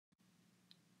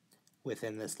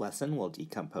Within this lesson, we'll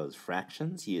decompose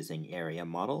fractions using area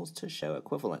models to show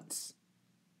equivalence.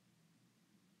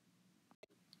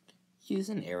 Use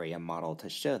an area model to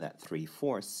show that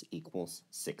 3/4 equals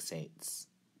 6/8.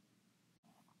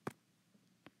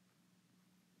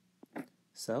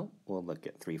 So we'll look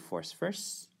at 3/4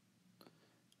 first.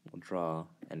 We'll draw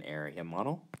an area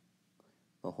model.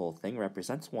 The whole thing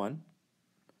represents 1,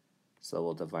 so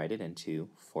we'll divide it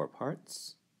into 4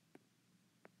 parts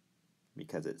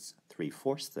because it's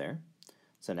 3/4 there.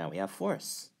 So now we have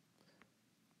fourths,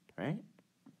 right?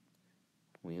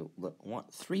 We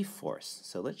want 3/4,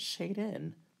 so let's shade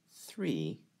in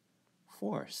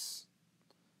 3/4.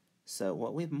 So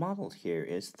what we've modeled here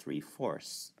is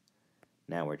 3/4.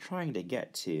 Now we're trying to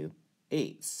get to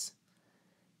eighths.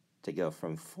 To go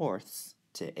from fourths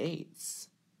to eighths,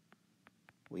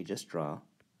 we just draw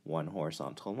one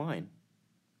horizontal line.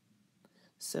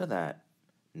 So that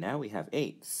now we have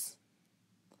eighths.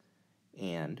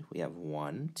 And we have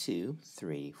 1, 2,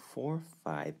 3, 4,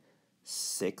 5,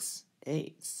 6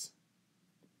 eighths.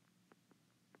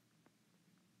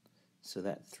 So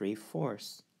that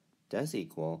 3/4 does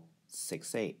equal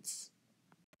 6/8.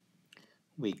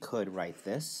 We could write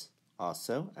this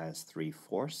also as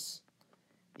 3/4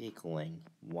 equaling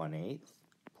 1/8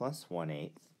 plus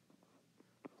 1/8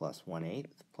 plus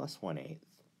 1/8 plus 1/8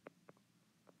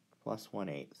 plus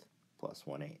 1/8 plus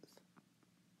 1/8.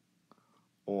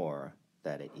 Or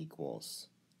that it equals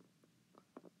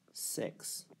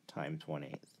 6 times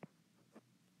 1/8.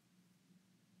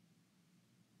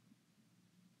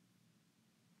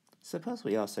 Suppose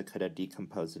we also could have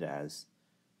decomposed it as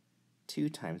 2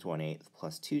 times 1/8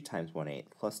 plus 2 times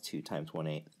 1/8 plus 2 times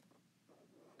 1/8.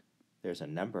 There's a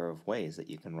number of ways that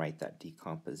you can write that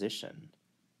decomposition.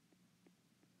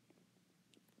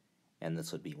 And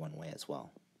this would be one way as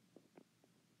well,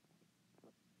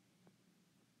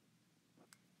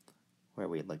 where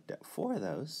we looked at 4 of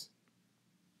those,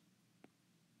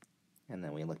 and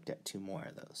then we looked at 2 more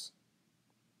of those.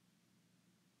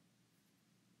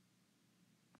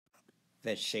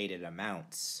 The shaded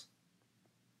amounts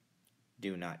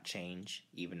do not change,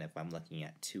 even if I'm looking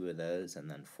at 2 of those and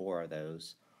then 4 of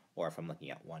those, or if I'm looking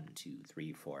at 1, 2,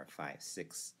 3, 4, 5,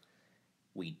 6.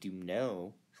 We do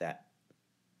know that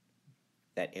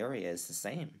that area is the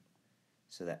same,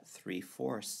 so that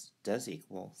 3/4 does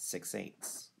equal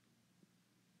 6/8.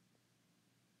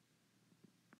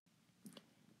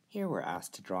 Here we're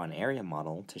asked to draw an area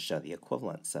model to show the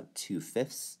equivalence of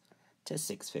 2/5 to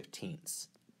 6/15.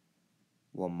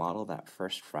 We'll model that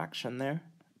first fraction there,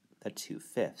 the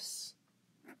 2/5.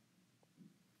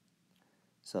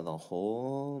 So the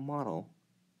whole model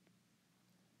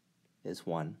is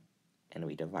 1, and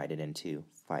we divide it into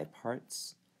 5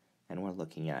 parts, and we're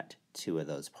looking at 2 of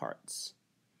those parts,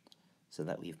 so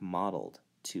that we've modeled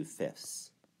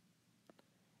 2/5.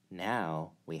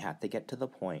 Now we have to get to the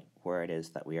point where it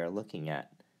is that we are looking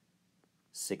at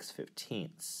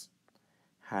 6/15.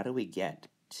 How do we get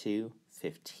to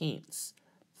 15ths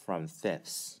from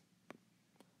fifths?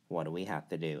 What do we have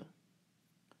to do?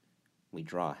 We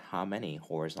draw how many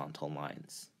horizontal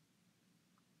lines?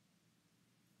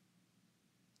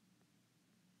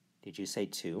 Did you say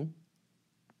 2?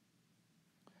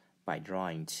 By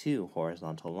drawing 2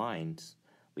 horizontal lines,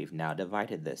 we've now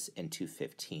divided this into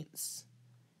 15ths.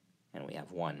 And we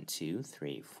have 1, 2,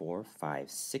 3, 4,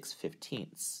 5, 6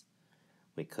 15ths.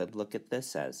 We could look at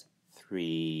this as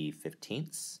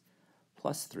 3/15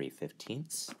 plus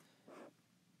 3/15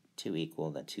 to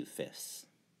equal the 2/5.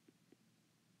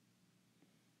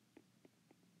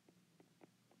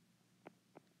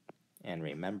 And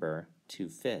remember,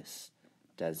 2/5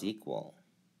 does equal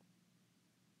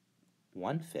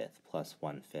 1/5 plus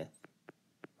 1/5,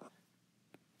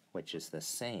 which is the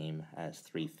same as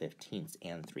 3/15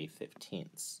 and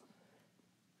 3/15.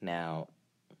 Now,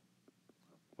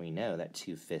 we know that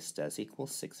 2/5 does equal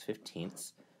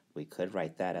 6/15. We could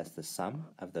write that as the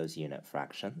sum of those unit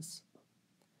fractions.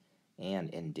 And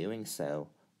in doing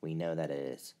so, we know that it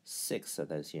is 6 of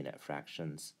those unit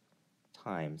fractions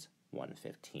times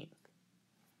 1/15.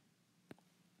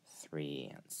 3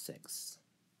 and 6.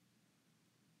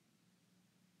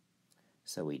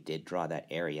 So we did draw that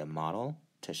area model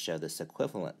to show this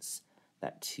equivalence,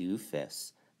 that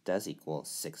 2/5 does equal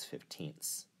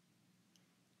 6/15.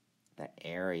 That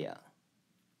area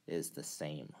is the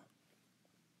same.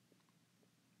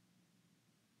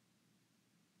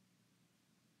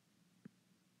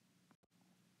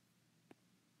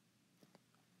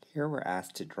 Here we're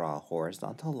asked to draw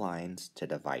horizontal lines to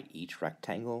divide each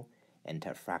rectangle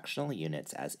into fractional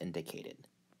units as indicated.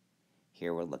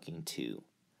 Here we're looking to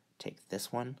take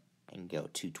this one and go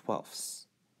 2/12.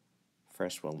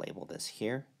 First we'll label this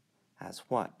here as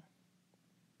what?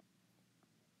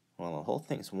 Well, the whole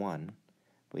thing's 1.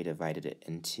 We divided it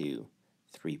into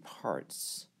 3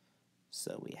 parts.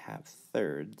 So we have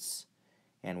thirds,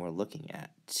 and we're looking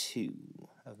at 2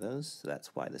 of those, so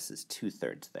that's why this is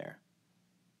 2/3 there.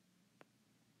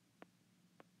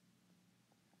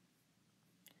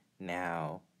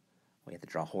 Now, we have to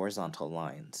draw horizontal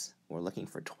lines. We're looking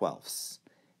for 12ths.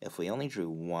 If we only drew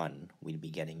 1, we'd be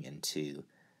getting into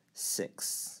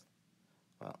 6.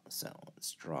 Well, so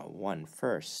let's draw 1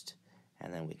 first,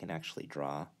 and then we can actually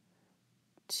draw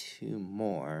 2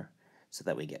 more so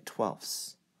that we get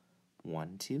 12ths.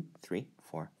 1, 2, 3,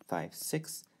 4, 5,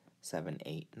 6, 7,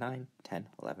 8, 9, 10,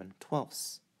 11,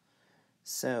 12ths.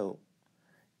 So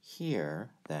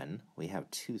here, then, we have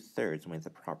 2/3, and we have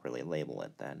to properly label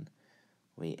it then.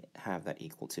 We have that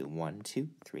equal to 1,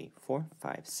 2, 3, 4,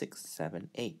 5, 6,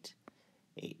 7, 8.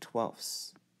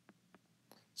 8/12ths.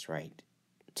 That's right.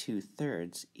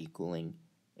 2/3 equaling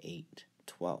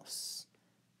 8/12ths.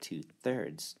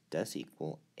 2/3 does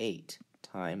equal 8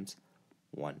 times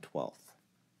 1/12.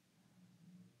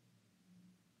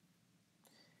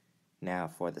 Now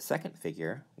for the second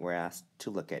figure, we're asked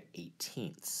to look at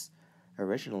 18ths.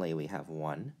 Originally we have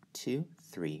 1, 2,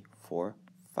 3, 4,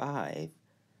 5,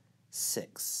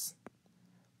 6.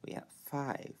 We have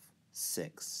 5,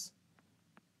 6.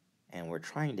 And we're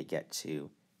trying to get to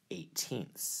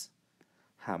 18ths.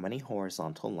 How many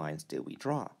horizontal lines do we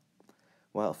draw?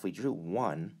 Well, if we drew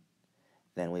 1,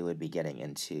 then we would be getting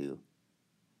into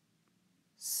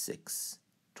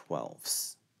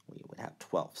 6/12ths. We would have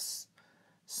 12ths.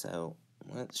 So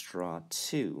let's draw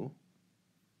 2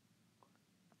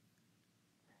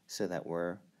 so that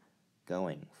we're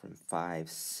going from 5,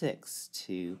 6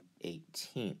 to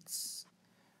 18ths.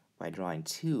 By drawing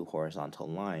 2 horizontal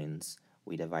lines,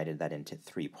 we divided that into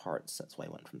 3 parts. That's why I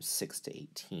went from 6 to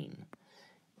 18.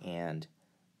 And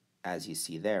as you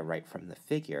see there, right from the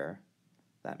figure,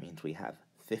 that means we have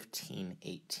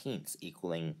 15/18ths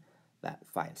equaling that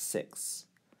 5/6,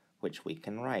 which we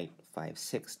can write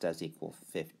 5/6 does equal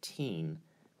 15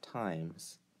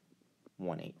 times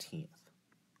 1/18.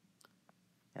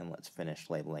 And let's finish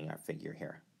labeling our figure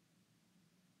here.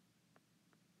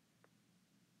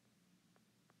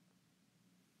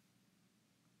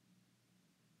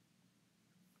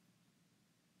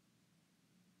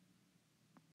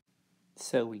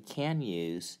 So we can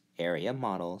use area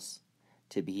models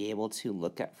to be able to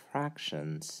look at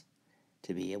fractions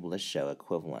to be able to show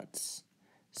equivalence.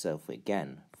 So if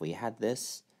we had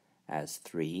this as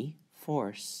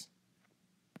 3/4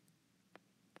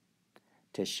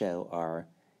 to show our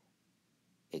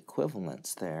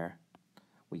equivalence there,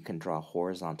 we can draw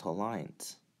horizontal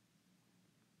lines.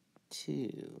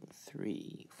 2,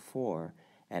 3, 4,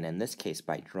 and in this case,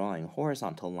 by drawing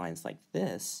horizontal lines like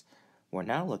this, we're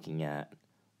now looking at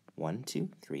 1, 2,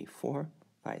 3, 4,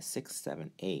 5, 6,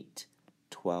 7, 8,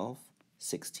 12,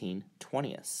 16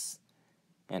 20ths.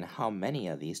 And how many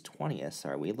of these 20ths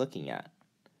are we looking at?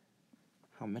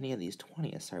 How many of these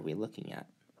 20ths are we looking at?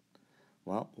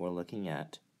 Well, we're looking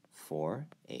at 4,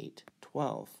 8,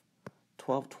 12.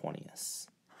 12 20ths.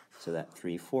 So that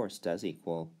 3/4 does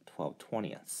equal 12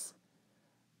 20ths.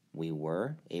 We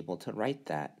were able to write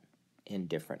that in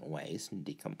different ways and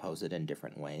decompose it in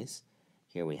different ways.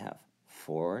 Here we have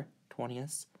 4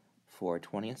 20ths, 4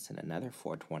 20ths, and another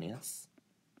 4 20ths.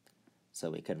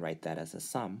 So we could write that as a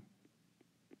sum.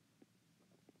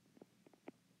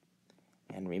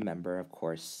 And remember, of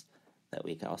course, that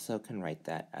we also can write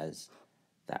that as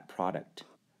that product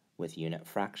with unit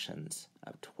fractions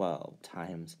of 12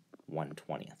 times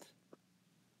 1/20th.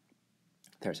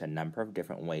 There's a number of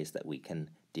different ways that we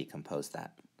can decompose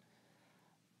that.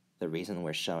 The reason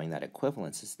we're showing that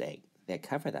equivalence is they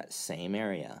cover that same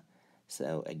area.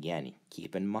 So again,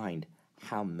 keep in mind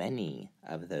how many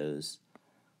of those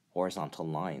horizontal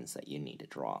lines that you need to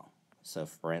draw. So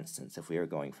for instance, if we were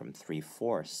going from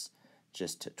 3/4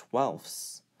 just to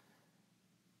 12ths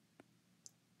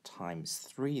times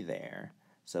 3 there,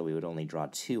 so we would only draw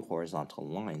 2 horizontal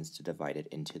lines to divide it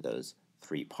into those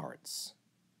 3 parts.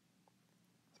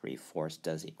 3/4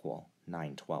 does equal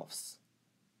 9/12.